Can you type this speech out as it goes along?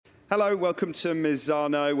Hello, welcome to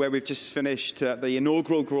Misano, where we've just finished the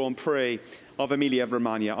inaugural Grand Prix of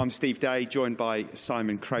Emilia-Romagna. I'm Steve Day, joined by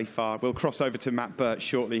Simon Crafar. We'll cross over to Matt Burt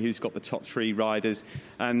shortly, who's got the top three riders.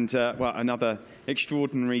 And, well, another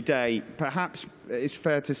extraordinary day. Perhaps it's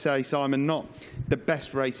fair to say, Simon, not the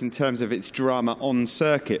best race in terms of its drama on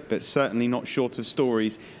circuit, but certainly not short of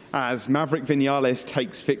stories, as Maverick Vinales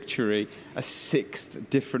takes victory, a sixth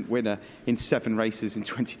different winner in 7 races in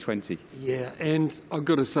 2020. Yeah, and I've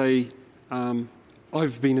got to say,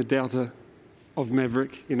 I've been a doubter of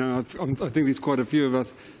Maverick. You know, I think there's quite a few of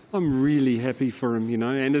us. I'm really happy for him, you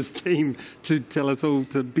know, and his team to tell us all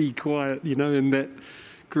to be quiet, you know, in that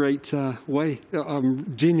great way.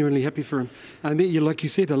 I'm genuinely happy for him. And then, like you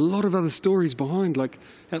said, a lot of other stories behind, like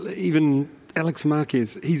even Alex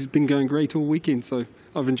Marquez. He's been going great all weekend, so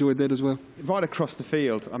I've enjoyed that as well. Right across the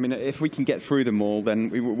field. I mean, if we can get through them all, then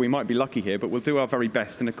we might be lucky here, but we'll do our very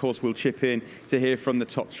best. And, of course, we'll chip in to hear from the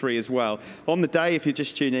top 3 as well. On the day, if you're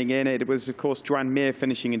just tuning in, it was, of course, Joan Mir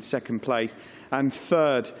finishing in 2nd place and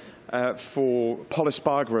 3rd for Pol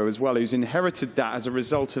Espargaro as well, who's inherited that as a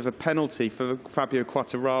result of a penalty for Fabio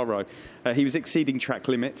Quartararo. He was exceeding track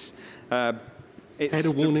limits. Had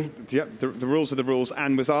a warning. The rules are the rules,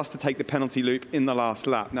 and was asked to take the penalty loop in the last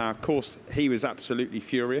lap. Now, of course, he was absolutely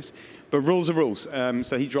furious, but rules are rules.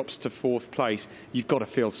 So he drops to 4th place. You've got to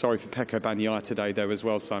feel sorry for Pecco Bagnaia today, though, as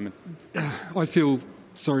well, Simon. I feel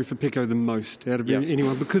sorry for Pecco the most out of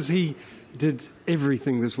anyone, because he did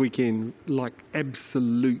everything this weekend like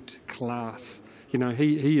absolute class. You know,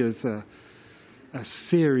 he is a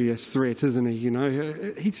serious threat, isn't he? You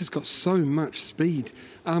know, he's just got so much speed.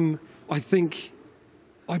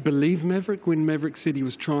 I believe Maverick when Maverick said he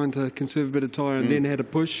was trying to conserve a bit of tyre and then had a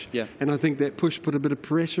push. Yeah. And I think that push put a bit of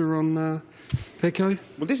pressure on Pecco.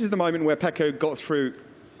 Well, this is the moment where Pecco got through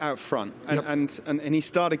out front and he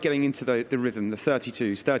started getting into the rhythm, the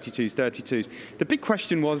 32s. The big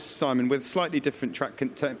question was, Simon, with slightly different track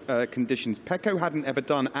conditions, Pecco hadn't ever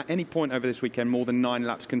done at any point over this weekend more than 9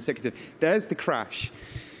 laps consecutive. There's the crash.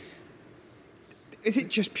 Is it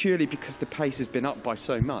just purely because the pace has been up by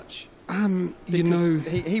so much? You know,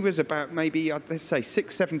 he was about maybe, let's say,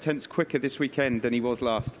 6-7 tenths quicker this weekend than he was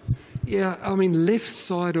last. Yeah, I mean, left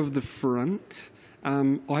side of the front,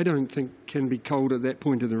 I don't think can be cold at that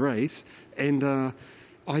point of the race. And I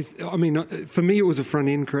mean, for me, it was a front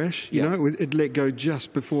end crash. You know, it let go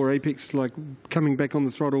just before apex, like coming back on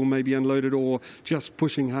the throttle, maybe unloaded, or just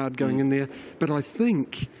pushing hard going in there. But I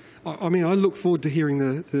think, I mean, I look forward to hearing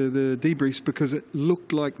the debriefs, because it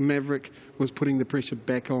looked like Maverick was putting the pressure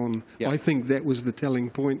back on. I think that was the telling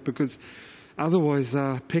point, because otherwise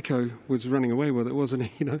Pecco was running away with it, wasn't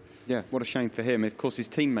he? You know. Yeah, what a shame for him. Of course, his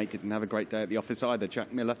teammate didn't have a great day at the office either,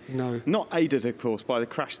 Jack Miller. No. Not aided, of course, by the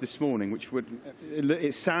crash this morning, which would,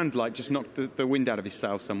 it sounded like, just knocked the wind out of his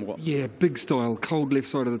sails somewhat. Yeah, big style, cold left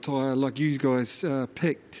side of the tyre, like you guys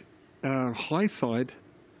picked high side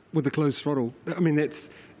with the closed throttle. I mean, that's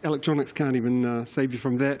electronics can't even save you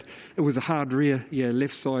from that. It was a hard rear,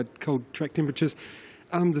 left side, cold track temperatures.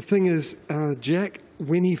 The thing is, Jack,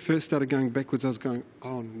 when he first started going backwards, I was going,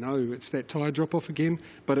 oh no, it's that tyre drop off again.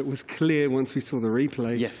 But it was clear once we saw the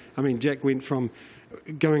replay. Yeah. I mean, Jack went from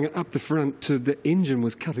going up the front to the engine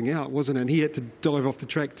was cutting out, wasn't it? And he had to dive off the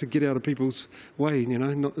track to get out of people's way, you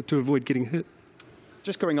know, not to avoid getting hit.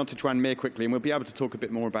 Just going on to Joan Mir quickly, and we'll be able to talk a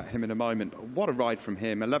bit more about him in a moment. But what a ride from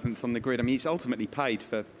him, 11th on the grid. I mean, he's ultimately paid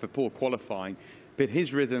for poor qualifying, but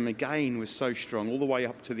his rhythm, again, was so strong all the way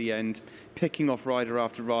up to the end, picking off rider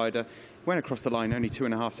after rider. Went across the line only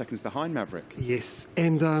 2.5 seconds behind Maverick. Yes,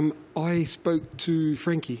 and I spoke to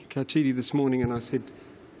Frankie Carchidi this morning, and I said,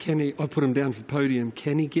 I put him down for podium,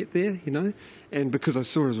 can he get there, you know? And because I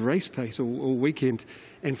saw his race pace all weekend,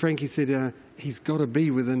 and Frankie said he's got to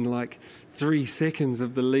be within like 3 seconds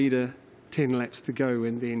of the leader, 10 laps to go,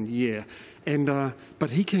 and then, And,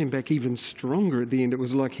 but he came back even stronger at the end. It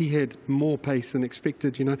was like he had more pace than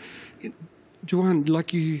expected, you know. Joan,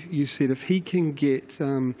 like you said, if he can get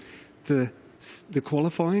the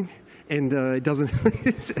qualifying, and it doesn't,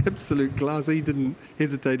 it's absolute class. He didn't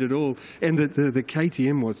hesitate at all. And the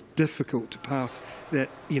KTM was difficult to pass. That,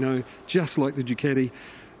 you know, just like the Ducati,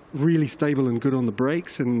 really stable and good on the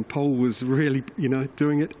brakes, and Pole was really, you know,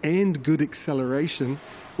 doing it, and good acceleration,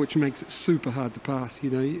 which makes it super hard to pass. You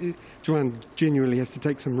know, Joan genuinely has to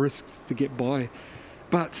take some risks to get by.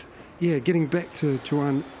 But yeah, getting back to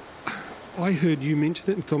Joan, I heard you mention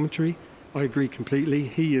it in commentary. I agree completely.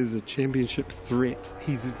 He is a championship threat.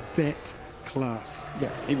 He's that class. Yeah,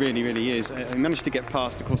 he really, really is. He managed to get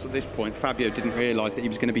past, of course, at this point. Fabio didn't realise that he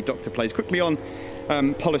was going to be Dr. Place. Quickly on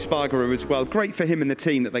Pol Espargaro as well. Great for him and the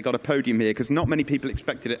team that they got a podium here, because not many people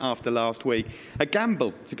expected it after last week. A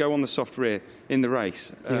gamble to go on the soft rear in the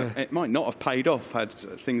race. It might not have paid off had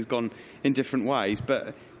things gone in different ways,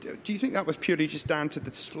 but do you think that was purely just down to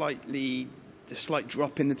the slight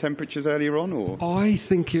drop in the temperatures earlier on? Or I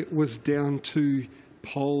think it was down to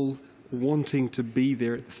Pol wanting to be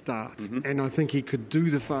there at the start, and I think he could do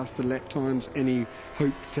the faster lap times, and he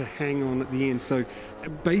hoped to hang on at the end. So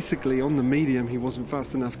basically on the medium he wasn't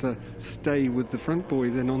fast enough to stay with the front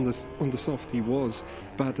boys, and on the soft he was,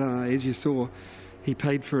 but as you saw, he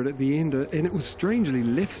paid for it at the end, and it was strangely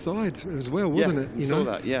left side as well, wasn't it? You saw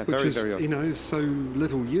that, yeah, which very odd. You know, so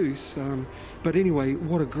little use. But anyway,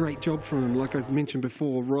 what a great job from him. Like I mentioned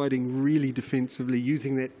before, riding really defensively,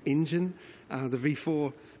 using that engine, the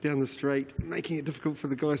V4 down the straight, making it difficult for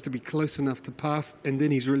the guys to be close enough to pass, and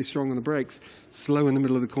then he's really strong on the brakes, slow in the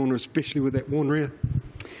middle of the corner, especially with that worn rear.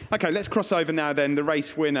 OK, let's cross over now then. The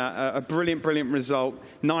race winner, a brilliant, brilliant result.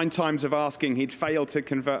 9 times of asking, he'd failed to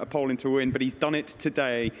convert a pole into a win, but he's done it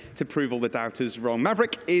today to prove all the doubters wrong.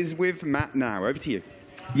 Maverick is with Matt now. Over to you.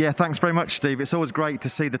 Yeah, thanks very much, Steve. It's always great to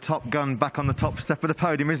see the Top Gun back on the top step of the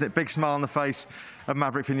podium, isn't it? Big smile on the face of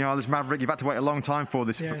Maverick Vinales. Maverick, you've had to wait a long time for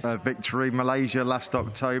this victory. Malaysia last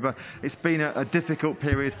October. It's been a difficult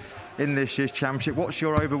period in this year's championship. What's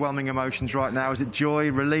your overwhelming emotions right now? Is it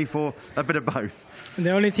joy, relief, or a bit of both?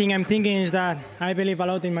 The only thing I'm thinking is that I believe a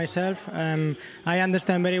lot in myself. I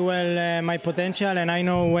understand very well my potential, and I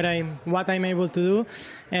know what I'm able to do.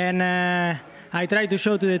 And I try to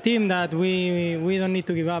show to the team that we don't need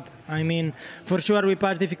to give up. I mean, for sure we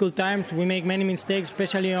pass difficult times. We make many mistakes,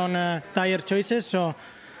 especially on tire choices. So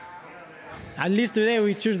at least today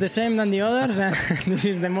we choose the same than the others, and this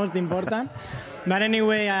is the most important. But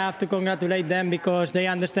anyway, I have to congratulate them because they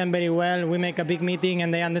understand very well. We make a big meeting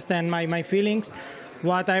and they understand my feelings,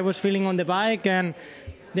 what I was feeling on the bike, and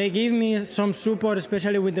they give me some support,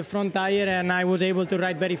 especially with the front tire, and I was able to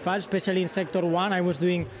ride very fast, especially in Sector 1. I was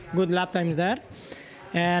doing good lap times there.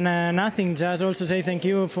 And nothing, just also say thank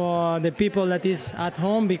you for the people that is at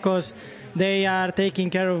home, because they are taking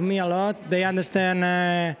care of me a lot. They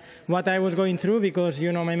understand what I was going through, because,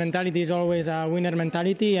 you know, my mentality is always a winner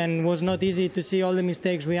mentality, and it was not easy to see all the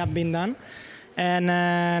mistakes we have been done. And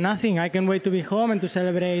nothing, I can wait to be home and to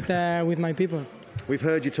celebrate with my people. We've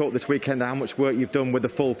heard you talk this weekend how much work you've done with the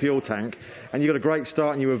full fuel tank, and you got a great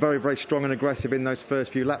start and you were very, very strong and aggressive in those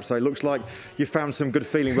first few laps. So it looks like you found some good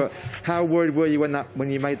feeling. But how worried were you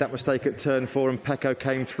when you made that mistake at turn 4 and Pecco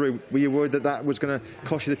came through? Were you worried that was going to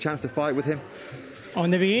cost you the chance to fight with him?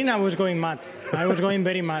 On the beginning, I was going mad. I was going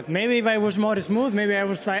very mad. Maybe if I was more smooth, maybe I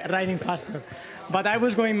was riding faster. But I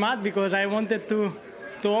was going mad because I wanted to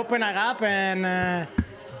open a gap, and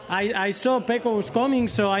I saw Pecco was coming,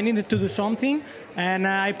 so I needed to do something. And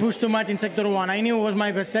I pushed too much in Sector 1. I knew it was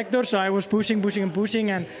my best sector, so I was pushing,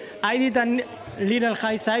 and I did a little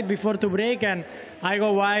high side before to brake, and I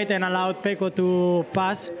go wide and allowed Pecco to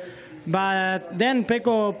pass. But then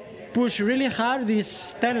Pecco pushed really hard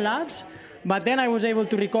these 10 laps, but then I was able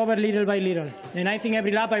to recover little by little. And I think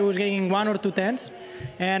every lap I was getting 1 or 2 tenths.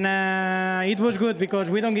 And it was good because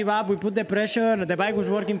we don't give up. We put the pressure. The bike was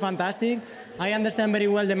working fantastic. I understand very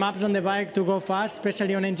well the maps on the bike to go fast,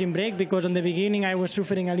 especially on engine brake, because on the beginning I was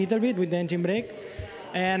suffering a little bit with the engine brake.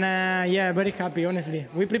 And yeah, very happy, honestly.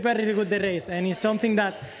 We prepared really good the race, and it's something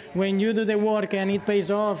that when you do the work and it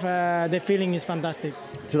pays off, the feeling is fantastic.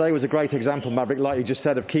 Today was a great example, Maverick, like you just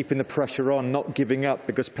said, of keeping the pressure on, not giving up,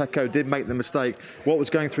 because Pecco did make the mistake. What was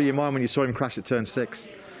going through your mind when you saw him crash at turn 6?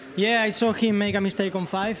 Yeah, I saw him make a mistake on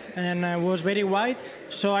 5 and was very wide.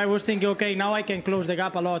 So I was thinking, okay, now I can close the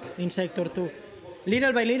gap a lot in Sector 2.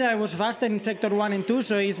 Little by little, I was faster in Sector 1 and 2,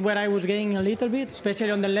 so it's where I was gaining a little bit,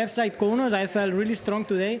 especially on the left side corners. I felt really strong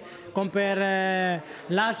today. Compare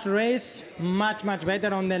last race, much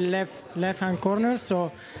better on the left-hand corners.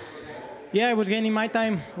 So yeah, I was gaining my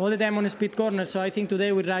time all the time on the speed corner. So I think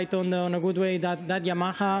today we ride on a good way. That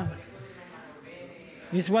Yamaha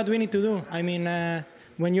is what we need to do. I mean,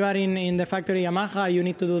 when you are in the factory Yamaha, you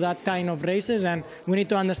need to do that kind of races, and we need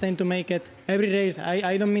to understand to make it every race.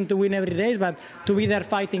 I don't mean to win every race, but to be there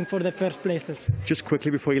fighting for the first places. Just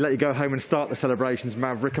quickly before you let you go home and start the celebrations,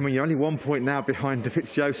 Maverick, I mean, you're only 1 point now behind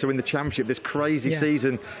Dovizioso in the championship. This crazy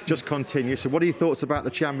season just continues. So what are your thoughts about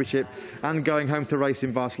the championship and going home to race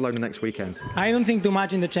in Barcelona next weekend? I don't think too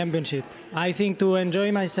much in the championship. I think to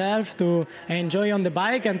enjoy myself, to enjoy on the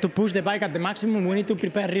bike, and to push the bike at the maximum. We need to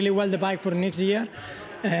prepare really well the bike for next year.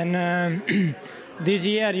 And this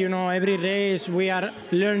year, you know, every race we are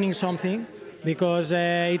learning something. because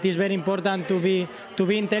it is very important to be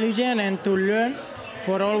intelligent and to learn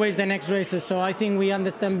for always the next races. So I think we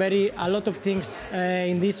understand a lot of things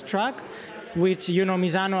in this track, which, you know,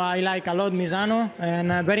 Misano, I like a lot Misano,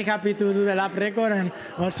 and I'm very happy to do the lap record and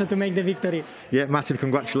also to make the victory. Yeah, massive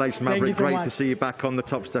congratulations, Maverick. Thank you so Great much. to see you back on the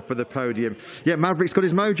top step of the podium. Yeah, Maverick's got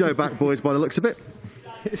his mojo back, boys, by the looks of it.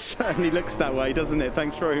 It certainly looks that way, doesn't it?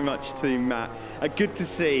 Thanks very much to Matt. Good to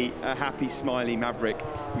see a happy, smiley Maverick.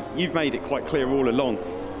 You've made it quite clear all along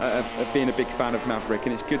of being a big fan of Maverick,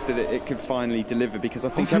 and it's good that it could finally deliver, because I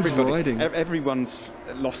think everyone's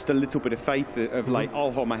lost a little bit of faith of late.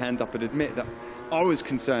 I'll hold my hand up and admit that I was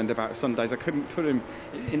concerned about Sundays. I couldn't put him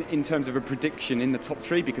in terms of a prediction in the top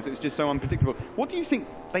three because it was just so unpredictable. What do you think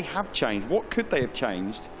they have changed? What could they have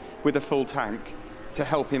changed with a full tank to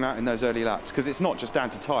help him out in those early laps? Because it's not just down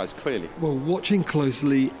to tyres, clearly. Well, watching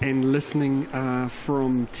closely and listening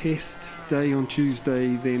from test day on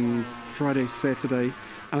Tuesday, then Friday, Saturday,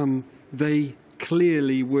 they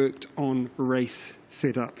clearly worked on race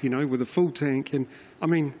setup, you know, with a full tank. And I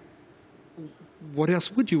mean, what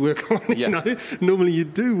else would you work on? Yeah. You know, normally you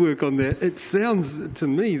do work on that. It sounds to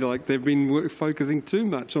me like they've been focusing too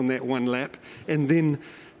much on that one lap, and then,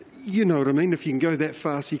 you know what I mean, if you can go that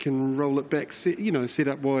fast, you can roll it back, you know,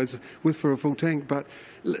 setup-wise for a full tank. But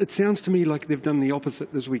it sounds to me like they've done the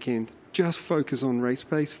opposite this weekend. Just focus on race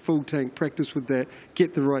pace, full tank, practice with that,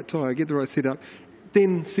 get the right tyre, get the right setup,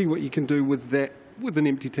 then see what you can do with that, with an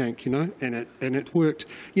empty tank, you know, and it worked.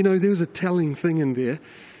 You know, there was a telling thing in there.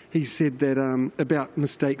 He said that about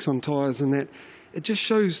mistakes on tyres and that. It just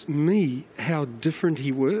shows me how different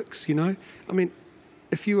he works, you know. I mean,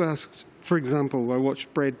 if you asked, for example, I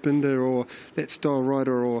watched Brad Binder or that style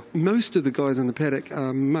rider or most of the guys in the paddock,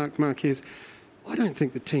 Marc Marquez, I don't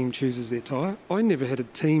think the team chooses their tyre. I never had a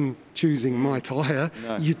team choosing my tyre.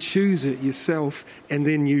 No. You choose it yourself, and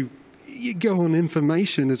then you go on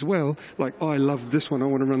information as well, like, I love this one, I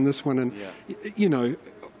want to run this one. And, you know,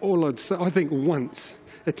 all I'd say, I think once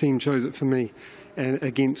a team chose it for me and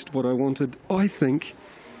against what I wanted. I think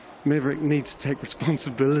Maverick needs to take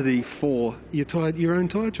responsibility for your own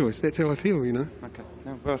tyre choice. That's how I feel, you know. Okay,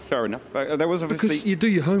 no, well, that's fair enough. There was obviously... Because you do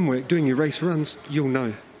your homework, doing your race runs, you'll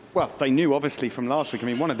know. Well, they knew, obviously, from last week. I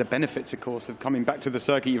mean, one of the benefits, of course, of coming back to the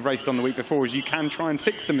circuit you've raced on the week before is you can try and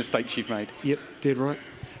fix the mistakes you've made. Yep, dead right.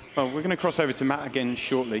 Well, we're going to cross over to Matt again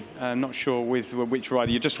shortly. Not sure with which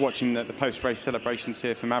rider. You're just watching the post-race celebrations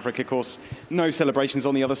here for Maverick. Of course, no celebrations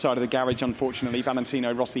on the other side of the garage, unfortunately.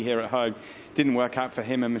 Valentino Rossi here at home. Didn't work out for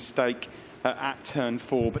him, a mistake at turn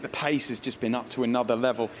 4, but the pace has just been up to another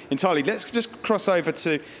level entirely. Let's just cross over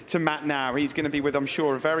to Matt now. He's going to be with, I'm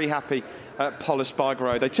sure, a very happy Pol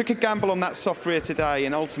Espargaro. They took a gamble on that soft rear today,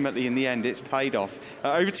 and ultimately, in the end, it's paid off.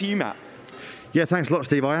 Over to you, Matt. Yeah, thanks a lot,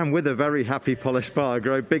 Steve. I am with a very happy Pol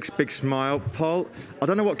Espargaro. Big smile. Pol, I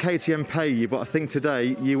don't know what KTM pay you, but I think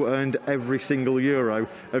today you earned every single euro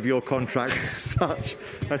of your contract. Such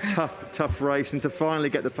a tough race. And to finally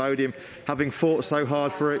get the podium, having fought so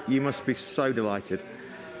hard for it, you must be so delighted.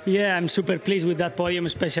 Yeah, I'm super pleased with that podium,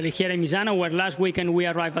 especially here in Misano, where last weekend we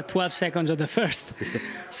arrived at 12 seconds of the first.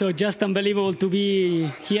 So just unbelievable to be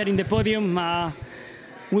here in the podium.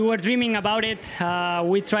 We were dreaming about it.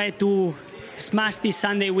 We tried to smash this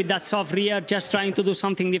Sunday with that soft rear, just trying to do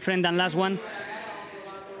something different than last one.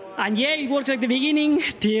 And yeah, it works like the beginning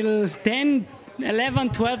till 10, 11,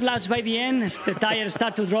 12 laps by the end. The tires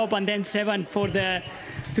start to drop, and then 7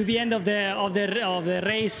 to the end of the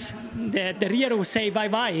race. The rear will say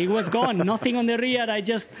bye-bye. It was gone. Nothing on the rear. I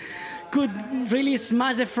just could really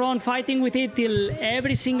smash the front, fighting with it till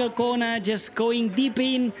every single corner, just going deep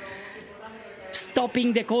in,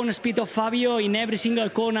 stopping the corner speed of Fabio in every single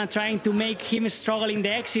corner, trying to make him struggle in the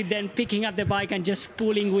exit, then picking up the bike and just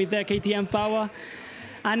pulling with the KTM power.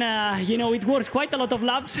 And, you know, it worked quite a lot of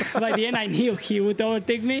laps. By the end, I knew he would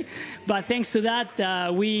overtake me. But thanks to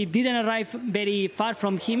that, we didn't arrive very far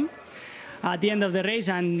from him at the end of the race.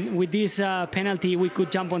 And with this penalty, we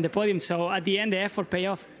could jump on the podium. So at the end, the effort paid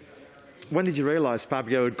off. When did you realise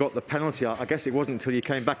Fabio had got the penalty? I guess it wasn't until you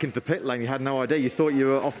came back into the pit lane. You had no idea. You thought you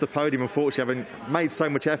were off the podium, unfortunately, having made so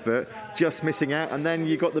much effort, just missing out, and then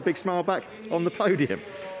you got the big smile back on the podium.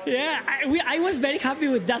 Yeah, I was very happy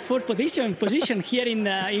with that fourth position here in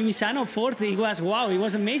Misano. Fourth, it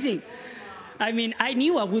was amazing. I mean, I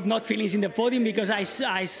knew I would not finish in the podium because I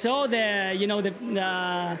saw that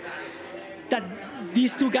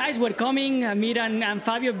these two guys were coming, Amir and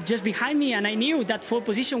Fabio, just behind me, and I knew that fourth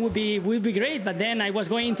position would be great. But then I was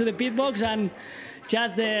going into the pit box, and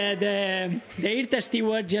just the IRTA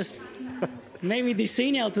steward just made me the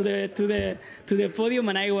signal to the podium,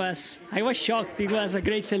 and I was shocked. It was a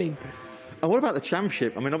great feeling. And what about the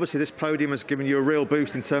championship? I mean, obviously this podium has given you a real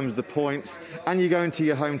boost in terms of the points, and you're going to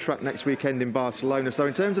your home track next weekend in Barcelona. So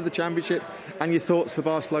in terms of the championship and your thoughts for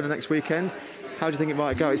Barcelona next weekend, how do you think it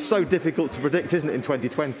might go? It's so difficult to predict, isn't it, in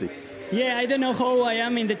 2020? Yeah, I don't know how I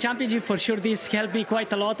am in the championship. For sure, this helped me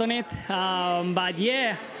quite a lot on it. But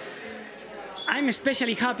yeah, I'm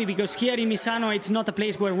especially happy because here in Misano, it's not a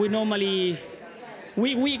place where we normally...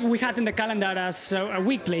 We had in the calendar as a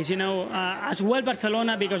weak place, you know, as well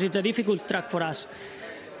Barcelona, because it's a difficult track for us.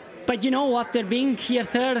 But, you know, after being here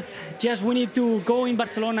third, just we need to go in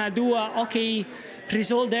Barcelona, do a okay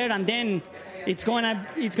result there, and then it's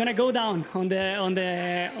gonna go down on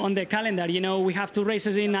the calendar. You know, we have 2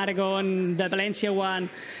 races in Aragon, the Valencia one,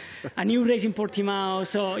 a new race in Portimao.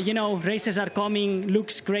 So, you know, races are coming,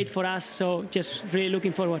 looks great for us. So just really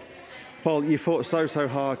looking forward. Paul, you fought so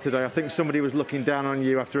hard today. I think somebody was looking down on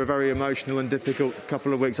you after a very emotional and difficult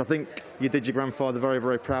couple of weeks. I think you did your grandfather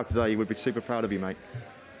very proud today. You would be super proud of you, mate.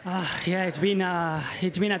 Yeah, it's been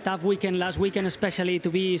a tough weekend, last weekend especially,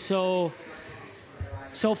 to be so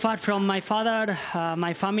far from my father,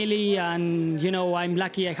 my family, and, you know, I'm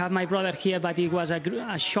lucky I have my brother here, but it was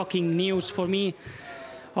a shocking news for me.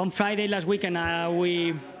 On Friday last weekend,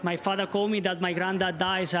 my father called me that my granddad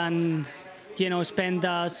dies, and, you know, spend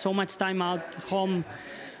so much time out home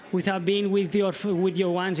without being with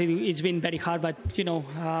your ones. It's been very hard, but, you know,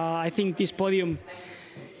 I think this podium,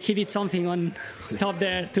 he did something on top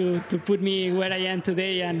there to put me where I am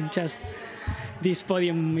today, and just this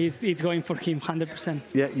podium it's going for him 100%.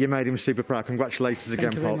 Yeah, you made him super proud. Congratulations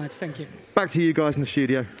again, Paul. Thank you very much. Thank you. Back to you guys in the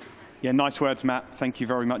studio. Yeah, nice words, Matt. Thank you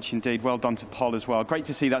very much indeed. Well done to Paul as well. Great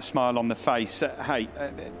to see that smile on the face.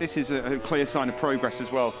 This is a clear sign of progress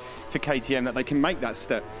as well for KTM, that they can make that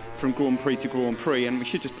step from Grand Prix to Grand Prix. And we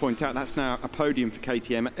should just point out that's now a podium for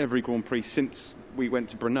KTM at every Grand Prix since we went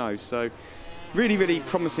to Brno. So really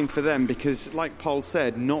promising for them, because, like Paul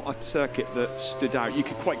said, not a circuit that stood out. You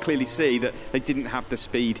could quite clearly see that they didn't have the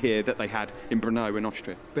speed here that they had in Brno in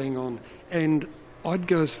Austria. Bang on. And I'd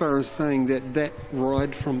go as far as saying that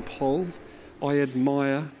ride from Paul, I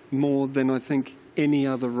admire more than I think any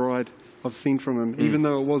other ride I've seen from him. Even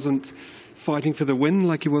though it wasn't fighting for the win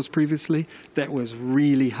like he was previously, that was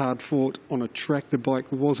really hard fought on a track. The bike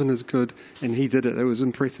wasn't as good, and he did it. It was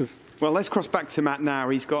impressive. Well, let's cross back to Matt now.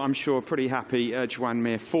 He's got, I'm sure, pretty happy Joan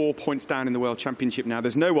Mir. 4 points down in the World Championship now.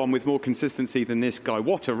 There's no one with more consistency than this guy.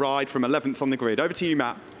 What a ride from 11th on the grid. Over to you,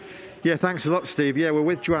 Matt. Yeah, thanks a lot, Steve. Yeah, we're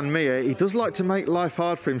with Joan Mir. He does like to make life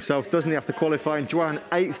hard for himself, doesn't he, after qualifying? Joan,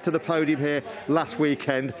 8th to the podium here last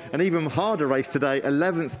weekend. An even harder race today,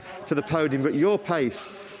 11th to the podium. But your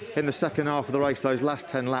pace in the second half of the race, those last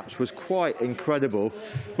 10 laps, was quite incredible.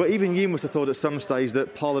 But even you must have thought at some stage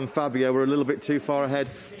that Paul and Fabio were a little bit too far ahead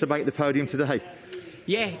to make the podium today.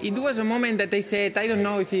 Yeah, it was a moment that I said, I don't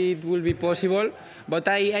know if it will be possible, but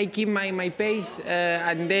I keep my pace,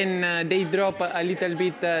 and then they drop a little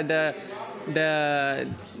bit the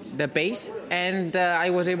pace, and I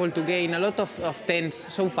was able to gain a lot of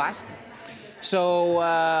tenths so fast. So,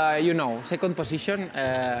 you know, second position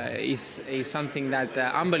is something that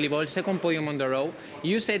unbelievable. Second podium on the row.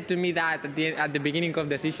 You said to me that at the beginning of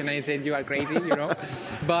the season, I said you are crazy, you know.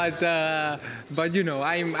 But you know,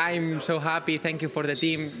 I'm so happy. Thank you for the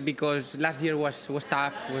team, because last year was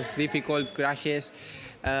tough, was difficult, crashes.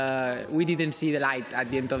 We didn't see the light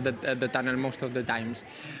at the end of the tunnel most of the times.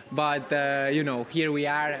 But, you know, here we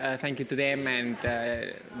are. Thank you to them and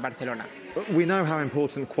Barcelona. We know how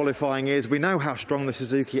important qualifying is. We know how strong the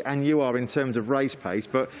Suzuki and you are in terms of race pace.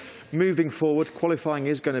 But moving forward, qualifying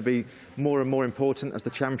is going to be more and more important as the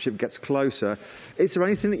championship gets closer. Is there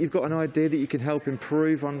anything that you've got an idea that you can help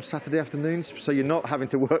improve on Saturday afternoons, so you're not having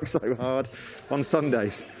to work so hard on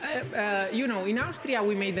Sundays? You know, in Austria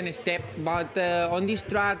we made a step, but on this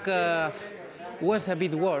track was a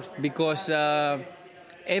bit worse, because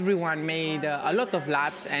everyone made a lot of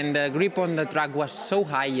laps, and the grip on the track was so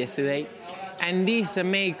high yesterday, and this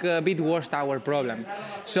make a bit worse our problem.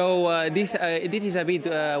 So this is a bit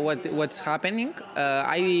what's happening.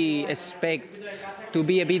 I expect to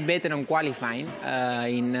be a bit better on qualifying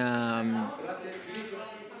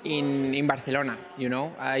in Barcelona. You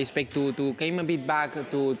know, I expect to come a bit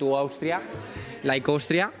back to Austria, like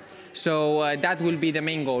Austria. So that will be the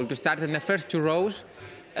main goal, to start in the first 2 rows.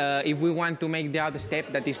 If we want to make the other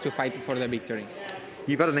step, that is to fight for the victory.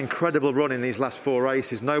 You've had an incredible run in these last 4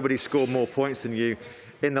 races. Nobody scored more points than you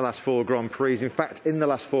in the last 4 Grand Prix. In fact, in the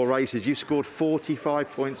last 4 races, you scored 45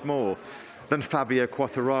 points more than Fabio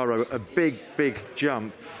Quartararo. A big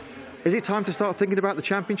jump. Is it time to start thinking about the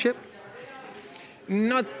championship?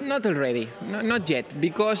 Not already. Not yet,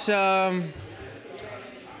 because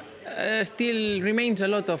still remains a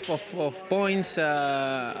lot of points,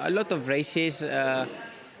 a lot of races.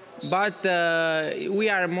 But we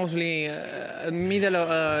are mostly in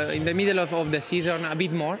the middle of the season, a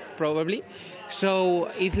bit more probably.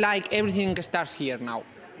 So it's like everything starts here now.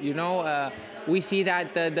 You know, we see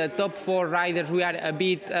that the top 4 riders, we are a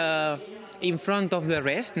bit in front of the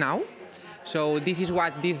rest now. So this is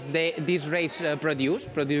what this race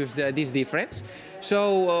produced this difference.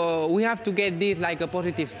 So we have to get this like a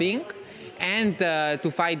positive thing, and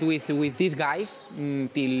to fight with these guys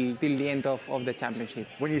till the end of the championship.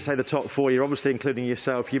 When you say the top 4, you're obviously including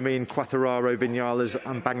yourself. You mean Quartararo, Vinales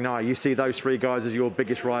and Bagnaia. You see those 3 guys as your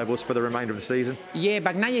biggest rivals for the remainder of the season? Yeah,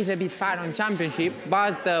 Bagnaia is a bit far on championship,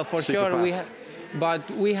 but for super sure fast.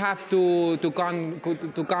 we have to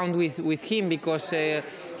count with him, because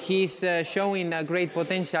he's showing a great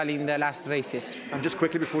potential in the last races. And just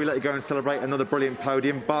quickly before we let you go and celebrate another brilliant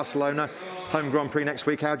podium, Barcelona, home Grand Prix next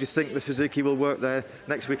week. How do you think the Suzuki will work there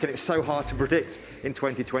next week? And it's so hard to predict in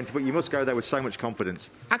 2020, but you must go there with so much confidence.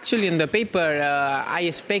 Actually, on the paper, I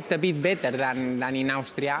expect a bit better than in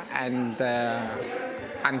Austria and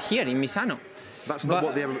here in Misano. That's not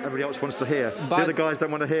what everybody else wants to hear. The other guys don't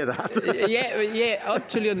want to hear that. yeah,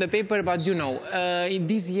 actually on the paper, but you know, in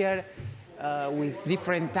this year, with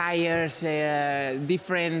different tires,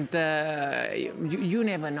 different, you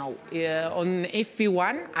never know. On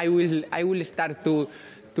FP1, I will start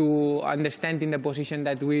to understand in the position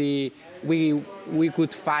that we will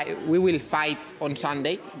fight on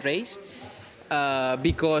Sunday race,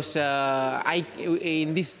 because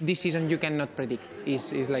in this season you cannot predict.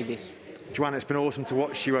 It's like this. Joan, it's been awesome to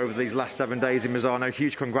watch you over these last 7 days in Misano.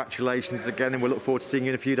 Huge congratulations again, and we'll look forward to seeing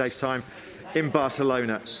you in a few days' time in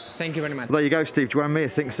Barcelona. Thank you very much. Well, there you go, Steve. Joan Mir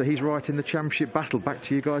thinks that he's right in the championship battle. Back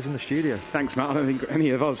to you guys in the studio. Thanks, Matt. I don't think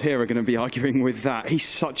any of us here are going to be arguing with that. He's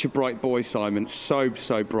such a bright boy, Simon. So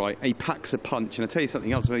bright. He packs a punch. And I'll tell you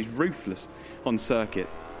something else. He's ruthless on circuit.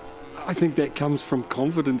 I think that comes from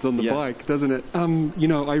confidence on the bike, doesn't it? You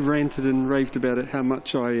know, I ranted and raved about it, how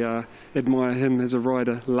much I admire him as a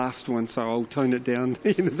rider last one, so I'll tone it down.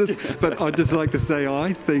 But I'd just like to say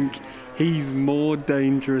I think he's more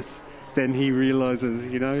dangerous than he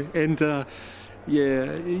realises, you know. And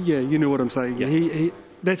yeah, you know what I'm saying. Yeah. He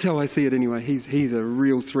that's how I see it anyway. He's a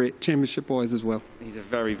real threat, championship-wise as well. He's a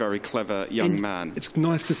very clever young man. It's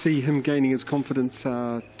nice to see him gaining his confidence,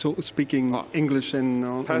 speaking English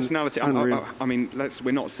and personality. I mean,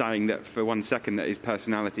 we're not saying that for 1 second that his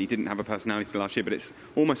personality didn't have a personality last year, but it's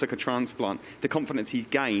almost like a transplant. The confidence he's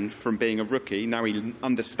gained from being a rookie, now he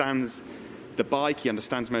understands the bike, he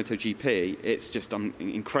understands MotoGP. It's just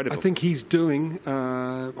incredible. I think he's doing,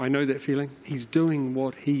 I know that feeling, he's doing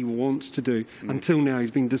what he wants to do. Until now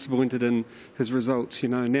he's been disappointed in his results, you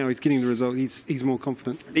know. Now he's getting the result, he's more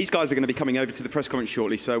confident. These guys are going to be coming over to the press conference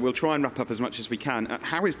shortly, so we'll try and wrap up as much as we can.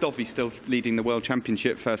 How is Dovi still leading the World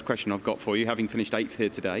Championship? First question I've got for you, having finished 8th here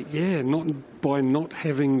today. Yeah, not by not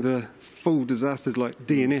having the full disasters like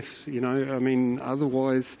DNFs, you know. I mean,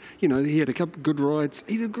 otherwise, you know, he had a couple of good rides.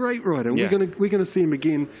 He's a great rider. Yeah. We're going to see him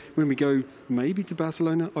again when we go maybe to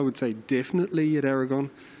Barcelona. I would say definitely at Aragon.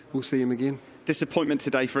 We'll see him again. Disappointment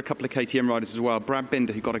today for a couple of KTM riders as well. Brad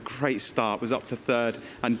Binder, who got a great start, was up to 3rd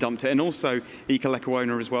and dumped it. And also Iker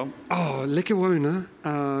Lecuona as well. Oh, Lecuona,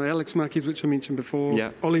 Alex Marquez, which I mentioned before, yeah.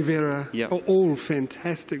 Oliveira, yeah. All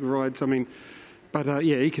fantastic rides. I mean, but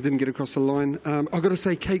yeah, Iker didn't get across the line. I've got to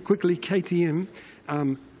say, quickly, KTM,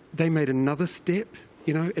 they made another step,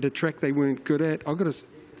 you know, at a track they weren't good at.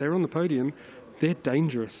 They're on the podium. They're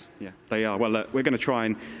dangerous. Yeah, they are. Well, look, we're going to try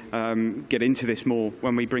and get into this more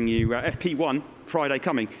when we bring you FP1 Friday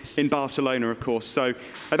coming in Barcelona, of course. So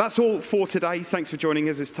that's all for today. Thanks for joining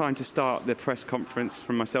us. It's time to start the press conference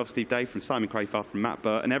from myself, Steve Day, from Simon Crafar, from Matt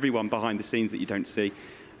Burt, and everyone behind the scenes that you don't see.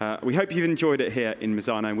 We hope you've enjoyed it here in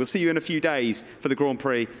Misano. We'll see you in a few days for the Grand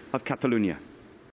Prix of Catalunya.